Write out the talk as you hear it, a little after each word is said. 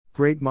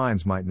Great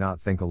minds might not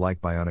think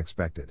alike by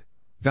unexpected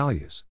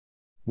values.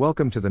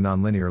 Welcome to the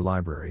Nonlinear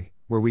Library,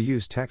 where we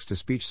use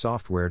text-to-speech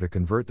software to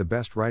convert the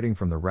best writing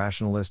from the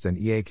Rationalist and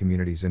EA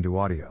communities into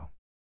audio.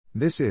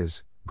 This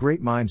is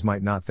Great Minds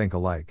Might Not Think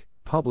Alike,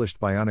 published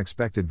by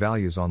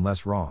UnexpectedValues on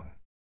LessWrong.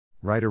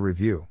 Write a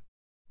review.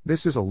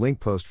 This is a link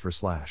post for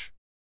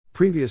 /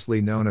 previously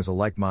known as a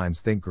Like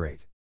Minds Think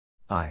Great.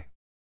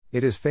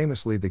 It is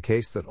famously the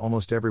case that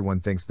almost everyone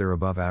thinks they're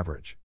above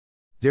average.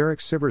 Derek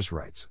Sivers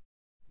writes,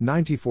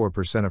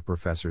 94% of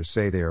professors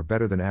say they are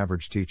better than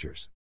average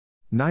teachers.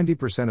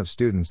 90% of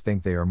students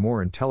think they are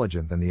more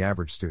intelligent than the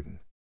average student.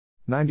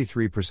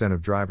 93%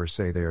 of drivers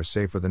say they are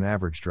safer than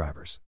average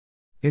drivers.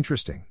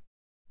 Interesting.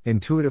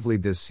 Intuitively,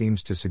 this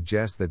seems to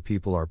suggest that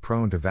people are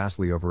prone to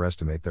vastly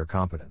overestimate their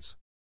competence.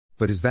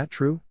 But is that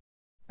true?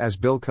 As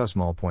Bill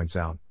Kuszmaul points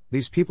out,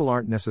 these people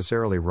aren't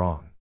necessarily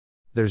wrong.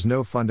 There's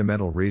no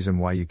fundamental reason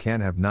why you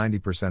can't have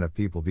 90% of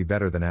people be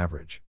better than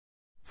average.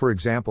 For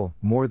example,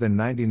 more than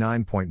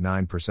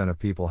 99.9% of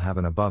people have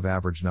an above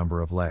average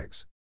number of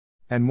legs.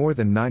 And more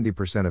than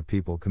 90% of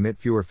people commit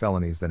fewer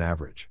felonies than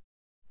average.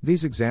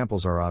 These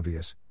examples are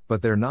obvious,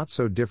 but they're not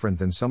so different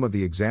than some of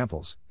the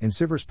examples in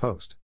Sivers'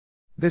 post.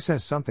 This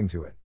has something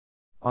to it.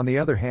 On the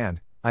other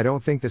hand, I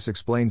don't think this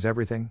explains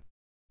everything.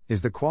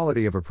 Is the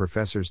quality of a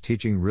professor's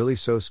teaching really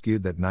so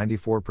skewed that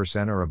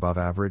 94% are above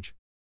average?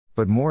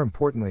 But more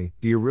importantly,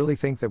 do you really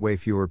think that way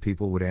fewer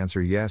people would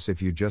answer yes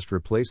if you just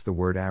replace the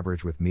word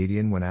average with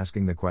median when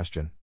asking the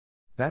question?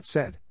 That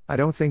said, I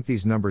don't think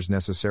these numbers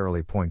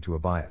necessarily point to a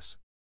bias.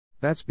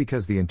 That's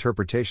because the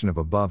interpretation of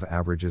above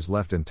average is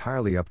left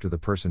entirely up to the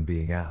person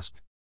being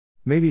asked.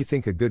 Maybe you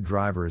think a good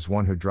driver is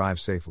one who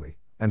drives safely,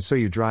 and so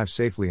you drive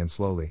safely and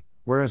slowly,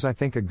 whereas I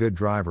think a good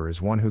driver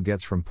is one who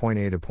gets from point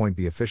A to point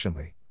B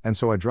efficiently, and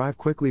so I drive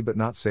quickly but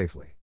not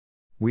safely.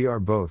 We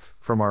are both,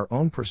 from our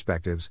own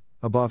perspectives,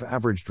 above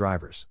average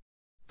drivers.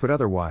 Put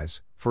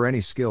otherwise, for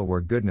any skill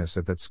where goodness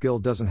at that skill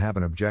doesn't have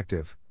an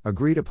objective,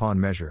 agreed upon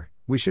measure,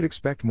 we should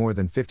expect more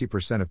than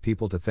 50% of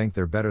people to think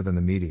they're better than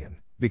the median,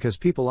 because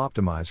people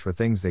optimize for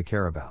things they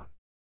care about.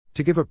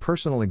 To give a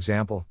personal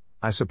example,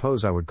 I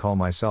suppose I would call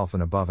myself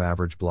an above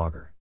average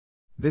blogger.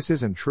 This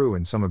isn't true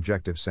in some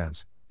objective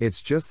sense,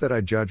 it's just that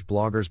I judge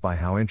bloggers by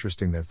how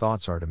interesting their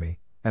thoughts are to me,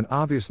 and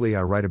obviously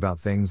I write about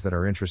things that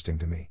are interesting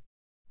to me.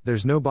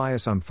 There's no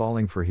bias I'm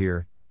falling for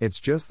here, it's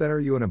just that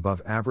are you an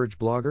above average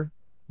blogger?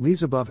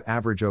 Leaves above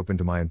average open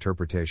to my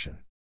interpretation.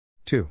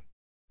 2.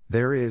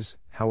 There is,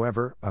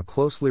 however, a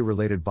closely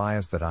related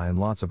bias that I and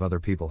lots of other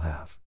people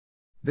have.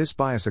 This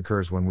bias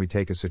occurs when we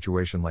take a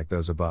situation like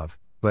those above,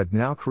 but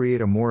now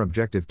create a more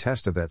objective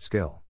test of that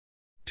skill.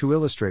 To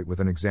illustrate with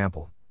an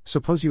example,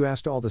 suppose you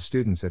asked all the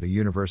students at a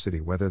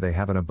university whether they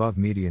have an above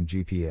median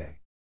GPA.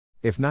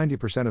 If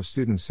 90% of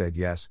students said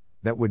yes,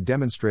 that would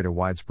demonstrate a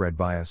widespread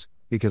bias,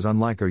 because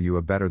unlike are you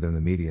a better than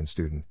the median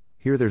student,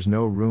 here there's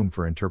no room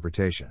for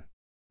interpretation.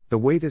 The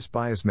way this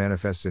bias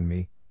manifests in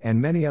me,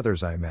 and many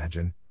others I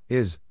imagine,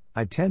 is,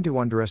 I tend to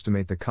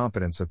underestimate the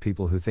competence of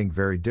people who think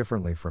very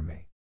differently from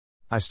me.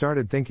 I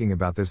started thinking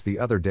about this the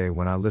other day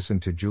when I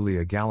listened to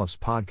Julia Galef's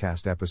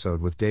podcast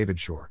episode with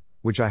David Shor,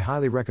 which I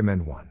highly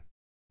recommend.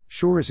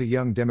 Shor is a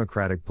young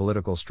Democratic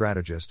political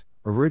strategist,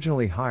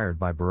 originally hired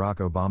by Barack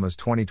Obama's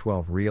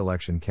 2012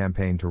 reelection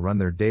campaign to run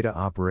their data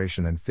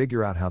operation and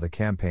figure out how the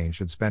campaign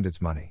should spend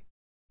its money.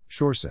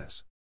 Shor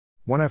says,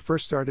 "When I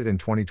first started in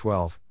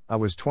 2012, I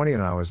was 20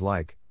 and I was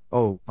like,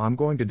 oh, I'm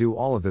going to do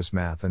all of this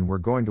math and we're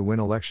going to win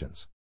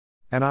elections.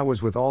 And I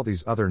was with all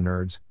these other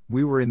nerds,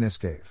 we were in this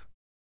cave.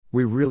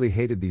 We really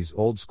hated these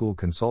old school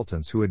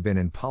consultants who had been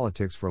in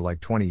politics for like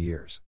 20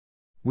 years.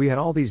 We had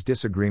all these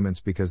disagreements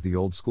because the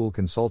old school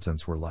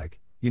consultants were like,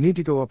 you need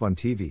to go up on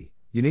TV,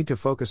 you need to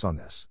focus on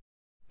this.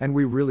 And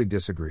we really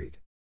disagreed.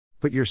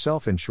 Put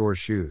yourself in Shor's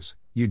shoes,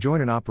 you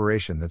join an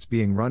operation that's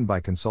being run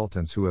by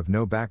consultants who have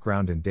no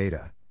background in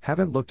data,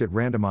 haven't looked at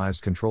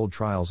randomized controlled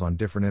trials on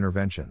different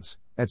interventions,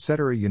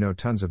 etc. You know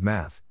tons of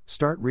math,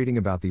 start reading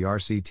about the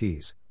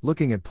RCTs,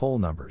 looking at poll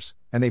numbers,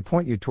 and they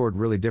point you toward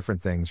really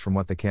different things from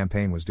what the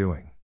campaign was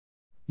doing.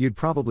 You'd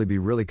probably be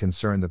really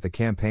concerned that the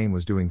campaign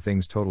was doing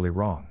things totally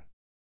wrong.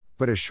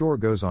 But as Shor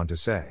goes on to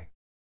say,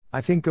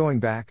 I think going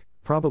back,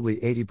 probably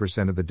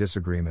 80% of the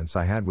disagreements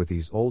I had with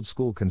these old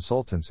school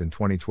consultants in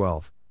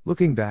 2012,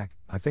 looking back,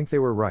 I think they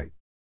were right.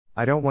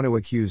 I don't want to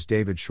accuse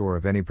David Shor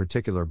of any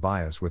particular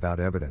bias without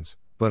evidence,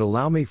 but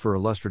allow me for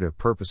illustrative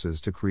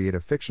purposes to create a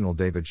fictional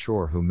David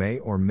Shor who may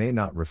or may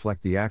not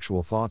reflect the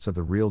actual thoughts of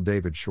the real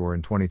David Shor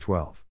in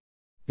 2012.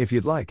 If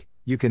you'd like,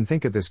 you can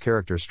think of this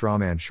character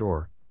Strawman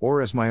Shor,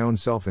 or as my own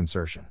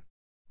self-insertion.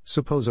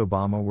 Suppose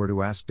Obama were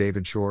to ask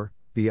David Shor,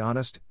 be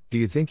honest, do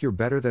you think you're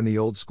better than the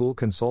old school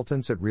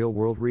consultants at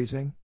real-world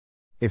reasoning?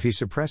 If he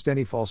suppressed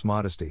any false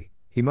modesty,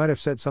 he might have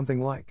said something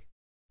like,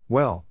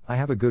 well, I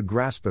have a good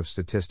grasp of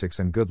statistics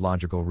and good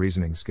logical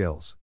reasoning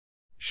skills.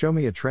 Show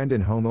me a trend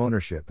in home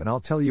ownership and I'll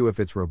tell you if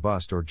it's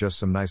robust or just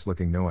some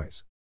nice-looking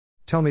noise.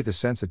 Tell me the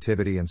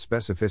sensitivity and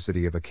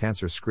specificity of a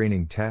cancer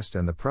screening test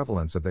and the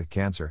prevalence of that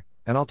cancer,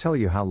 and I'll tell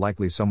you how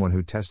likely someone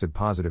who tested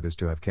positive is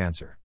to have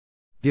cancer.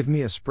 Give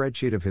me a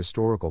spreadsheet of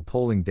historical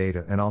polling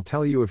data and I'll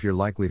tell you if you're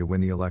likely to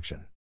win the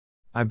election.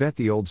 I bet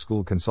the old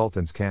school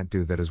consultants can't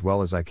do that as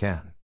well as I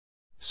can.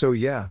 So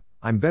yeah,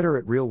 I'm better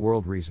at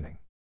real-world reasoning.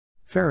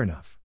 Fair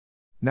enough.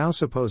 Now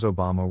suppose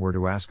Obama were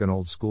to ask an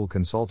old school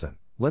consultant,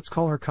 let's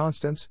call her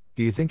Constance,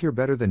 do you think you're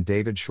better than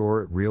David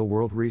Shor at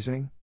real-world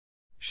reasoning?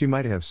 She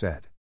might have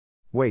said,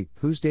 wait,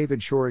 who's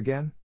David Shor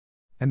again?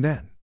 And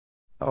then,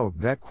 oh,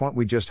 that quant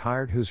we just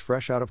hired who's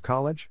fresh out of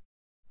college?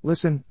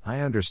 Listen,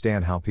 I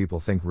understand how people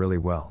think really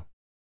well.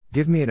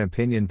 Give me an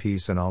opinion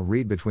piece and I'll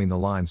read between the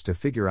lines to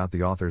figure out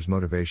the author's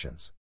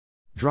motivations.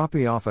 Drop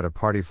me off at a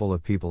party full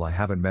of people I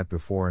haven't met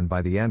before and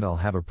by the end I'll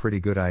have a pretty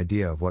good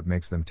idea of what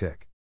makes them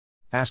tick.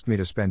 Ask me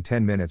to spend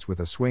 10 minutes with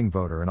a swing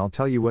voter and I'll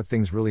tell you what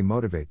things really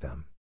motivate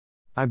them.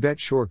 I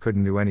bet Shor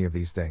couldn't do any of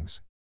these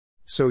things.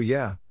 So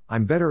yeah,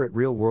 I'm better at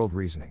real-world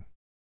reasoning.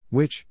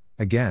 Which,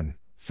 again,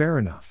 fair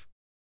enough.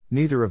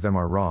 Neither of them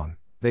are wrong,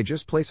 they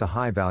just place a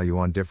high value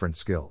on different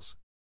skills.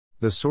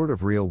 The sort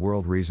of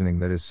real-world reasoning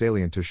that is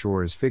salient to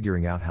Shor is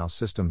figuring out how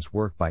systems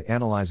work by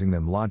analyzing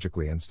them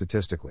logically and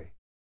statistically.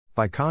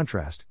 By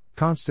contrast,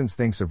 Constance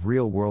thinks of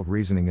real-world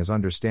reasoning as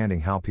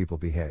understanding how people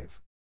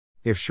behave.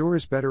 If Shor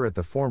is better at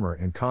the former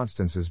and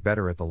Constance is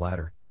better at the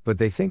latter, but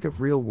they think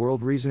of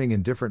real-world reasoning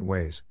in different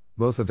ways,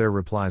 both of their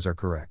replies are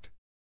correct.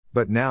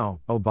 But now,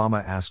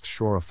 Obama asks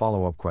Shor a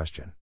follow-up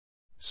question.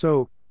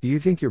 So, do you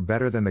think you're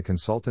better than the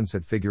consultants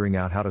at figuring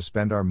out how to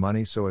spend our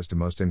money so as to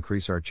most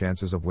increase our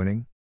chances of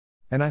winning?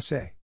 And I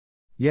say,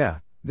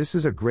 yeah, this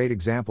is a great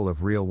example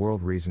of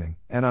real-world reasoning,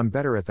 and I'm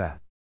better at that.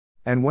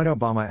 And when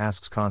Obama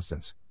asks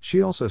Constance, she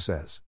also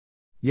says,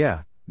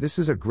 yeah, this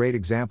is a great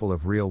example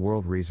of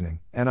real-world reasoning,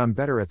 and I'm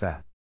better at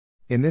that.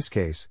 In this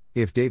case,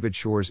 if David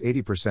Shor's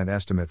 80%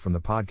 estimate from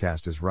the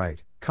podcast is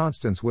right,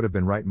 Constance would have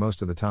been right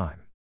most of the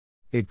time.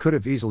 It could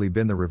have easily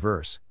been the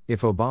reverse,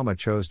 if Obama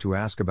chose to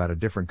ask about a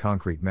different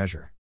concrete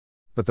measure.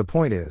 But the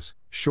point is,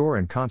 Shor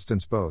and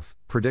Constance both,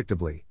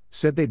 predictably,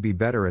 said they'd be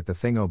better at the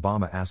thing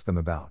Obama asked them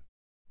about.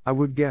 I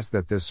would guess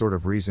that this sort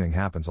of reasoning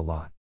happens a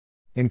lot.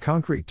 In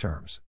concrete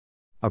terms,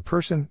 a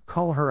person,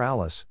 call her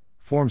Alice,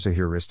 forms a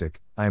heuristic,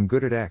 I am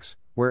good at X,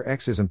 where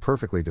X isn't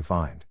perfectly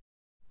defined.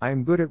 I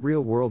am good at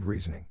real-world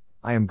reasoning,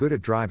 I am good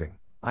at driving,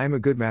 I am a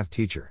good math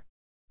teacher.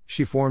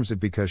 She forms it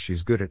because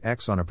she's good at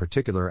X on a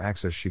particular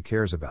axis she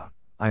cares about.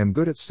 I am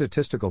good at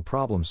statistical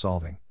problem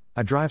solving,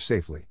 I drive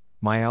safely,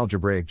 my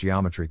algebraic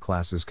geometry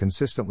classes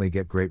consistently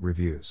get great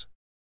reviews.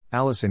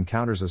 Alice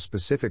encounters a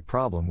specific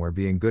problem where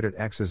being good at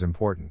X is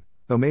important,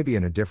 though maybe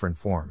in a different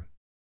form.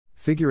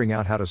 Figuring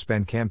out how to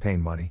spend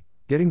campaign money,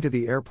 getting to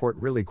the airport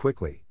really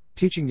quickly,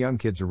 teaching young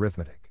kids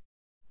arithmetic.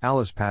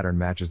 Alice pattern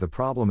matches the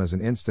problem as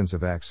an instance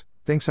of X,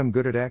 thinks I'm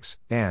good at X,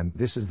 and,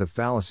 this is the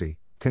fallacy,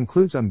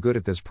 concludes I'm good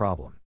at this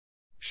problem.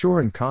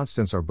 Shor and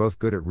Constance are both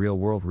good at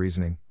real-world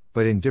reasoning,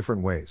 but in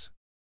different ways.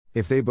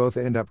 If they both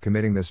end up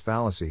committing this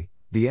fallacy,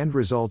 the end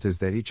result is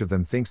that each of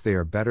them thinks they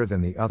are better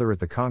than the other at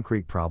the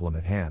concrete problem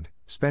at hand,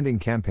 spending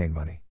campaign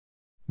money.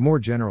 More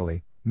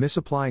generally,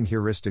 misapplying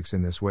heuristics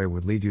in this way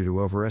would lead you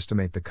to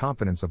overestimate the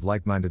competence of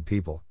like-minded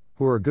people,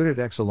 who are good at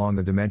X along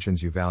the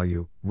dimensions you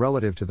value,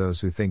 relative to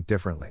those who think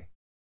differently.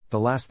 The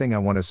last thing I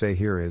want to say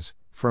here is,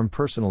 from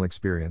personal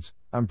experience,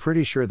 I'm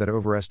pretty sure that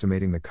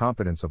overestimating the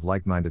competence of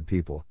like-minded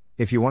people,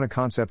 if you want a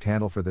concept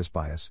handle for this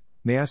bias,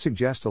 may I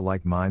suggest a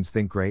like minds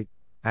think great,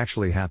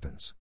 actually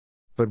happens.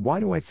 But why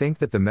do I think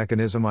that the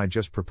mechanism I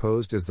just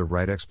proposed is the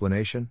right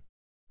explanation?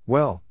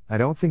 Well, I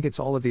don't think it's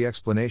all of the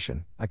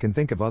explanation, I can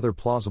think of other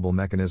plausible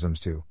mechanisms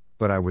too,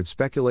 but I would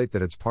speculate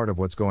that it's part of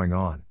what's going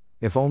on,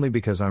 if only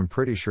because I'm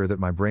pretty sure that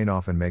my brain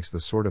often makes the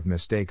sort of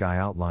mistake I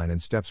outline in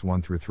steps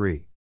 1 through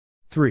 3.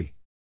 3.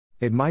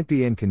 It might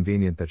be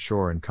inconvenient that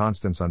Shor and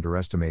Constance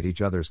underestimate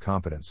each other's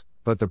competence,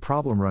 but the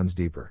problem runs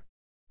deeper.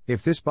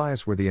 If this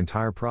bias were the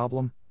entire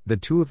problem, the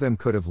two of them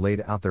could have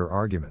laid out their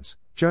arguments,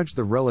 judged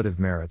the relative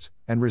merits,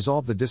 and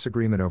resolved the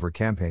disagreement over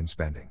campaign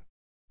spending.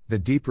 The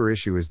deeper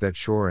issue is that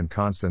Shor and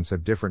Constance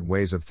have different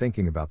ways of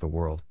thinking about the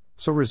world,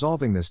 so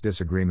resolving this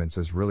disagreement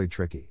is really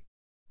tricky.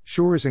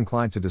 Shor is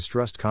inclined to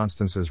distrust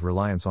Constance's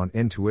reliance on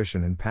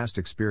intuition and past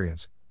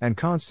experience, and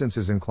Constance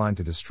is inclined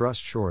to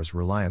distrust Shor's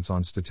reliance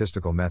on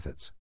statistical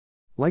methods.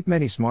 Like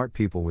many smart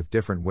people with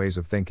different ways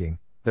of thinking,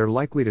 they're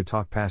likely to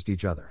talk past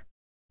each other.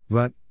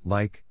 But,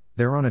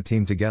 they're on a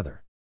team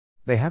together.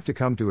 They have to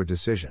come to a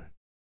decision.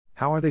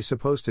 How are they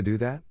supposed to do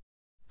that?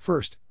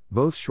 First,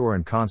 both Shor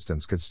and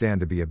Constance could stand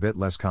to be a bit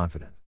less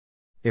confident.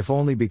 If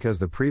only because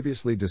the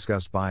previously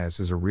discussed bias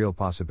is a real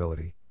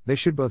possibility, they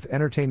should both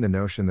entertain the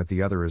notion that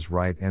the other is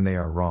right and they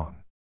are wrong.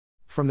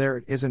 From there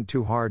it isn't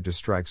too hard to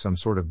strike some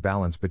sort of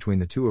balance between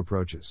the two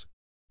approaches.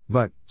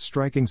 But,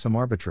 striking some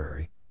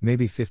arbitrary,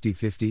 maybe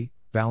 50-50,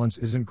 balance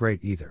isn't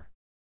great either.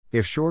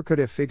 If Shor could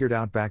have figured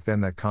out back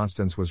then that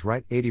Constance was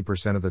right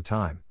 80% of the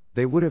time,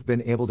 they would have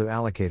been able to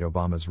allocate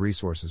Obama's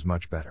resources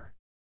much better.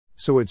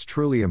 So it's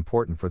truly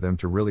important for them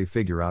to really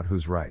figure out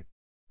who's right.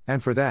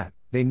 And for that,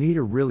 they need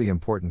a really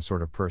important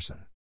sort of person.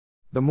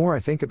 The more I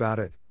think about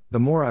it, the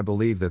more I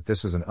believe that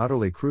this is an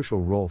utterly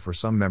crucial role for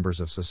some members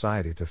of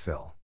society to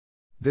fill.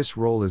 This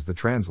role is the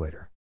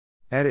translator.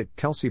 Edit,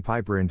 Kelsey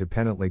Piper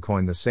independently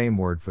coined the same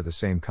word for the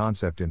same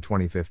concept in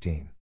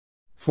 2015.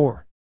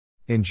 4.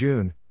 In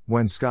June,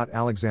 when Scott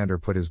Alexander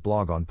put his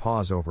blog on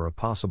pause over a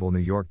possible New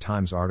York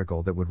Times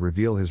article that would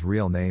reveal his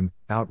real name,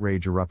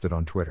 outrage erupted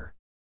on Twitter.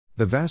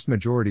 The vast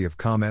majority of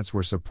comments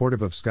were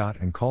supportive of Scott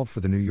and called for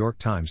the New York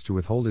Times to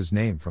withhold his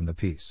name from the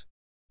piece.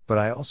 But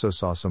I also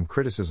saw some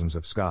criticisms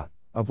of Scott,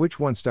 of which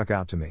one stuck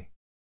out to me.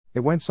 It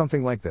went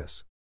something like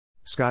this.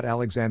 Scott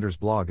Alexander's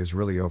blog is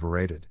really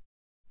overrated.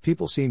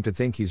 People seem to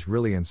think he's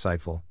really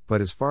insightful,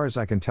 but as far as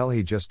I can tell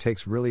he just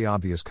takes really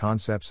obvious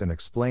concepts and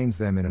explains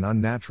them in an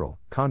unnatural,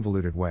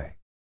 convoluted way.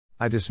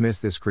 I dismiss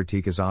this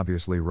critique as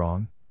obviously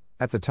wrong.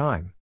 At the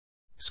time,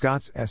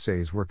 Scott's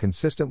essays were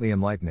consistently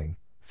enlightening,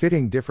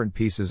 fitting different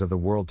pieces of the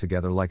world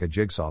together like a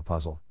jigsaw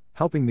puzzle,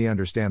 helping me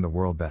understand the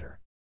world better.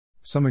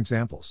 Some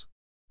examples.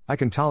 I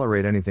can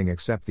tolerate anything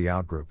except the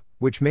outgroup,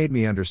 which made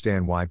me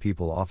understand why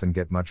people often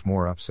get much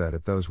more upset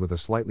at those with a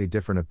slightly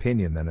different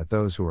opinion than at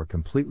those who are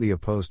completely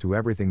opposed to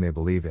everything they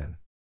believe in.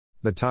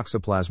 The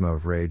toxoplasma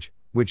of rage,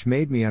 which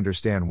made me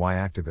understand why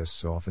activists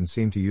so often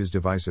seem to use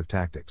divisive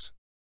tactics.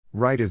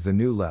 Right is the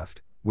new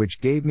left,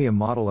 which gave me a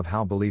model of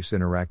how beliefs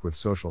interact with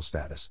social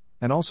status,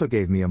 and also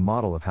gave me a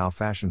model of how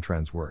fashion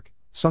trends work,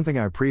 something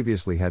I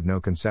previously had no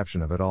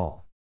conception of at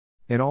all.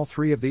 In all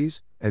three of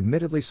these,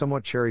 admittedly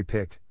somewhat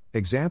cherry-picked,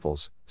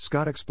 examples,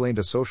 Scott explained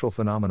a social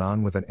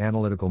phenomenon with an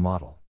analytical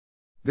model.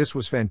 This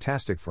was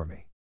fantastic for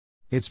me.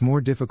 It's more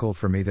difficult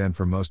for me than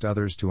for most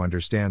others to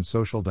understand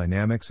social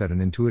dynamics at an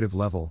intuitive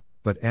level,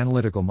 but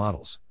analytical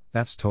models,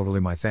 that's totally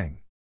my thing.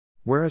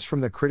 Whereas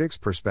from the critic's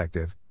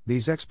perspective,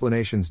 these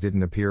explanations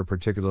didn't appear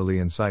particularly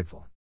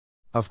insightful.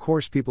 Of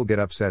course people get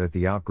upset at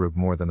the outgroup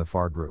more than the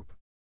far group.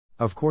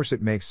 Of course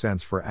it makes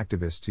sense for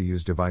activists to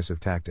use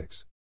divisive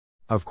tactics.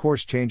 Of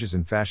course changes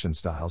in fashion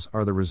styles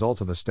are the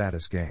result of a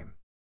status game.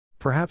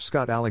 Perhaps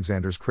Scott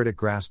Alexander's critic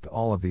grasped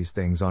all of these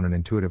things on an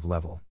intuitive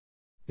level.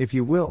 If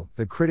you will,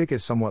 the critic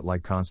is somewhat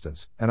like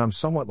Constance, and I'm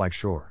somewhat like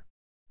Shor.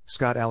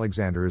 Scott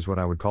Alexander is what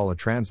I would call a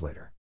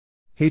translator.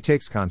 He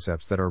takes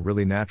concepts that are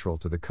really natural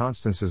to the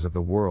Constances of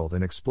the world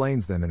and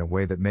explains them in a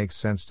way that makes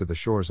sense to the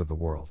Shors of the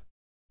world.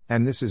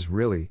 And this is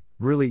really,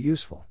 really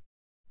useful.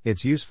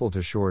 It's useful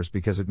to Shors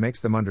because it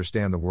makes them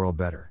understand the world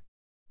better.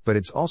 But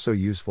it's also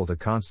useful to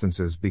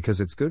Constances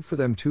because it's good for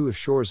them too if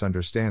Shors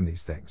understand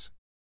these things.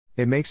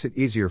 It makes it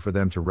easier for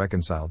them to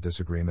reconcile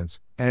disagreements,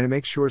 and it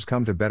makes Shors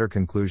come to better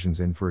conclusions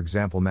in, for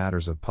example,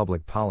 matters of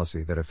public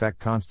policy that affect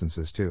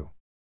Constances too.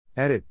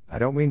 Edit, I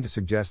don't mean to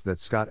suggest that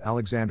Scott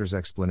Alexander's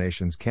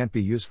explanations can't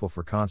be useful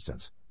for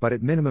Constance, but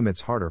at minimum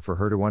it's harder for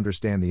her to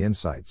understand the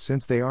insights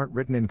since they aren't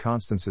written in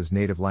Constance's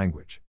native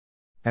language.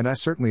 And I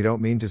certainly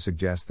don't mean to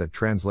suggest that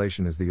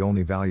translation is the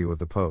only value of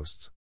the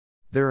posts.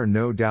 There are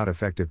no doubt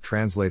effective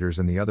translators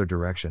in the other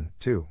direction,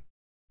 too.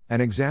 An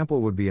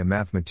example would be a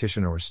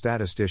mathematician or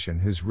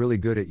statistician who's really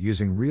good at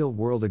using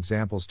real-world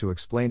examples to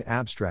explain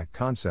abstract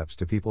concepts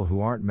to people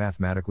who aren't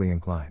mathematically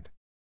inclined.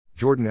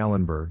 Jordan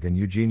Ellenberg and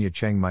Eugenia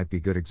Cheng might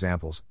be good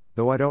examples,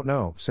 though I don't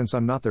know, since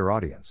I'm not their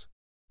audience.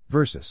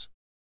 Versus.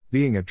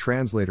 Being a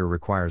translator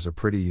requires a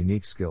pretty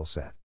unique skill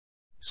set.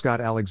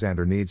 Scott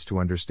Alexander needs to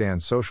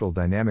understand social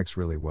dynamics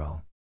really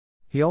well.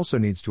 He also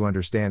needs to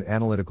understand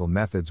analytical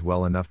methods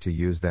well enough to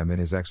use them in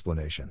his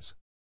explanations.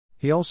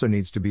 He also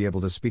needs to be able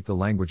to speak the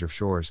language of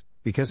Shors,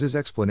 because his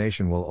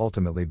explanation will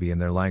ultimately be in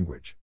their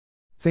language.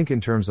 Think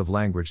in terms of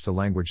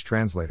language-to-language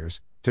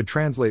translators. To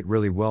translate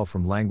really well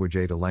from language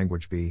A to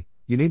language B,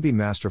 you need to be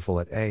masterful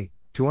at A,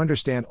 to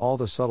understand all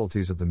the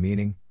subtleties of the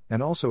meaning,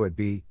 and also at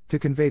B, to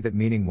convey that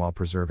meaning while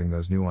preserving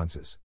those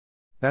nuances.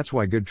 That's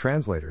why good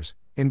translators,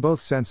 in both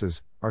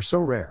senses, are so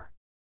rare.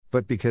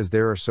 But because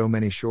there are so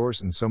many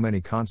Shors and so many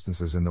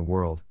Constances in the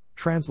world,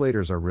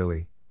 translators are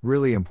really,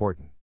 really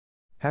important.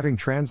 Having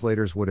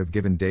translators would have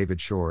given David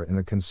Shor and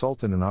the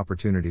consultant an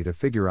opportunity to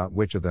figure out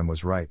which of them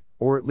was right,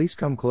 or at least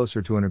come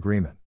closer to an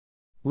agreement.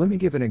 Let me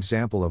give an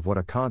example of what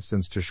a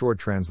Constance to Shor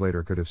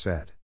translator could have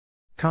said.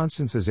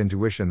 Constance's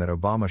intuition that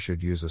Obama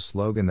should use a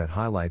slogan that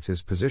highlights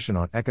his position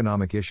on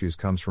economic issues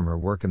comes from her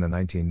work in the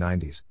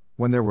 1990s,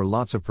 when there were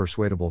lots of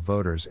persuadable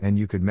voters and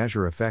you could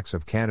measure effects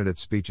of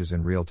candidates' speeches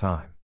in real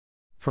time.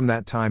 From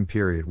that time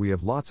period we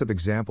have lots of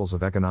examples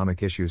of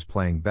economic issues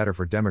playing better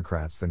for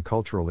Democrats than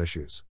cultural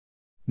issues.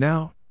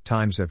 Now,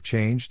 times have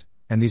changed,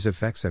 and these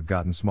effects have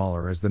gotten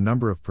smaller as the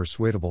number of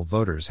persuadable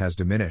voters has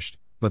diminished,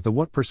 but the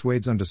what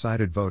persuades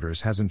undecided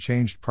voters hasn't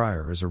changed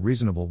prior is a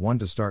reasonable one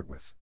to start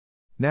with.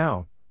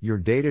 Now, your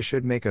data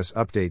should make us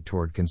update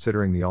toward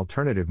considering the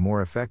alternative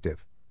more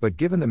effective, but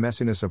given the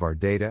messiness of our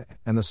data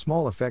and the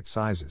small effect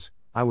sizes,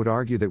 I would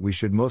argue that we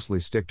should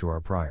mostly stick to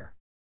our prior.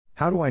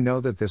 How do I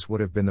know that this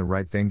would have been the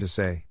right thing to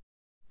say?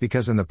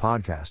 Because in the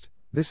podcast,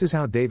 this is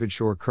how David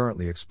Shor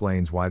currently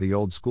explains why the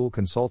old school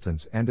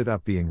consultants ended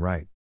up being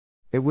right.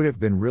 It would have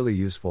been really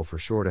useful for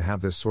Shor to have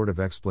this sort of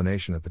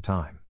explanation at the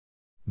time.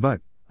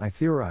 But, I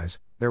theorize,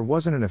 there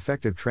wasn't an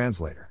effective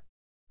translator.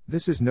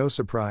 This is no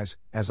surprise,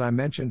 as I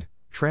mentioned,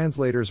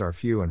 translators are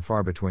few and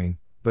far between,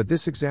 but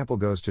this example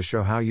goes to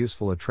show how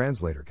useful a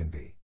translator can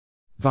be.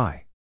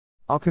 Vi.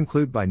 I'll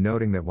conclude by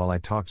noting that while I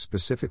talked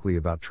specifically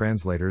about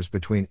translators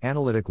between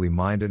analytically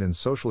minded and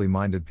socially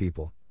minded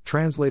people,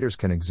 translators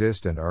can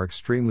exist and are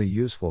extremely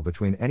useful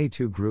between any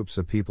two groups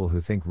of people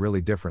who think really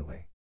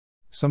differently.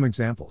 Some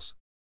examples.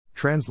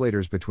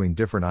 Translators between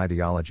different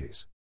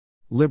ideologies.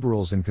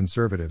 Liberals and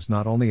conservatives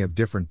not only have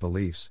different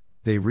beliefs,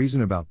 they reason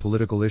about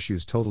political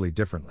issues totally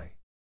differently.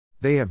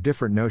 They have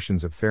different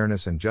notions of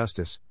fairness and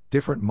justice,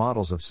 different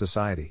models of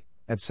society,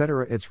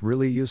 etc. It's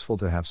really useful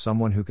to have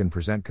someone who can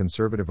present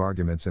conservative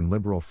arguments in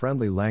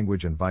liberal-friendly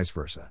language and vice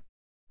versa.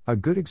 A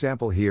good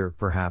example here,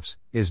 perhaps,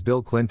 is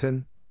Bill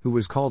Clinton, who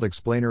was called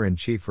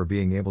explainer-in-chief for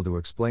being able to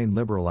explain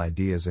liberal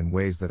ideas in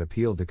ways that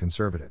appealed to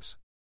conservatives.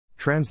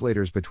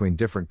 Translators between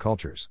different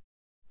cultures.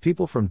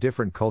 People from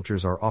different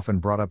cultures are often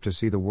brought up to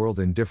see the world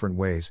in different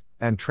ways,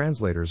 and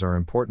translators are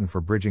important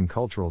for bridging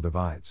cultural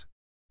divides.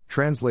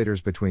 Translators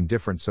between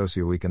different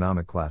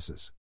socioeconomic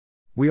classes.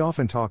 We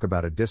often talk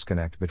about a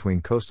disconnect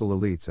between coastal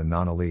elites and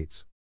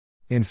non-elites.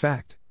 In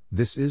fact,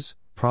 this is,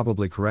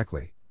 probably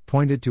correctly,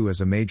 pointed to as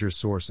a major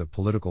source of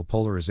political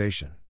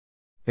polarization.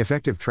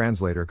 Effective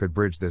translator could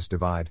bridge this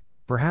divide,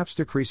 perhaps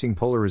decreasing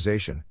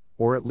polarization,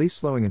 or at least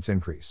slowing its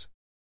increase.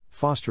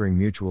 Fostering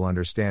mutual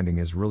understanding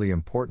is really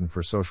important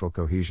for social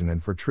cohesion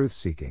and for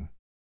truth-seeking.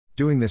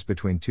 Doing this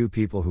between two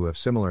people who have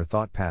similar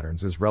thought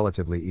patterns is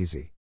relatively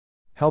easy.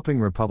 Helping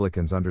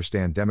Republicans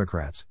understand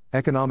Democrats,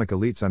 economic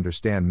elites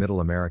understand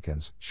Middle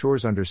Americans,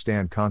 Shores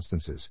understand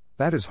Constances,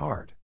 that is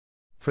hard.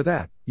 For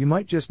that, you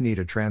might just need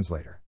a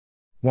translator.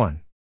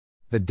 1.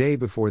 The day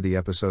before the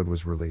episode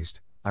was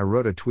released, I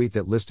wrote a tweet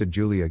that listed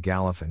Julia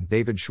Galef and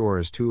David Shor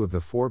as two of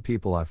the 4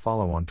 people I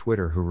follow on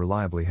Twitter who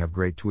reliably have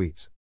great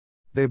tweets.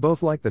 They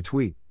both liked the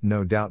tweet,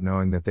 no doubt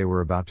knowing that they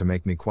were about to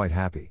make me quite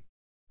happy.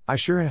 I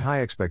sure had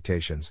high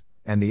expectations,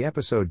 and the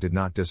episode did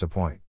not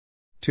disappoint.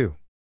 2.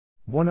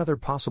 One other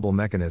possible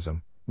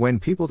mechanism: when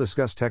people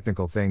discuss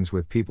technical things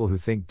with people who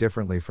think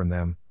differently from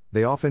them,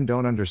 they often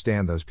don't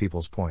understand those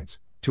people's points,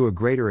 to a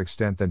greater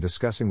extent than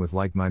discussing with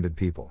like-minded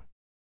people.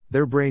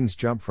 Their brains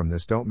jump from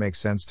this "don't make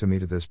sense to me"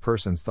 to this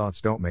person's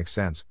thoughts don't make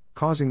sense,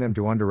 causing them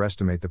to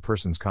underestimate the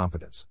person's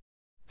competence.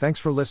 Thanks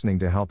for listening.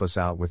 To help us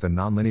out with the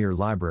Nonlinear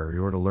Library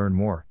or to learn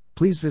more,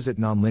 please visit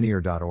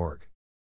nonlinear.org.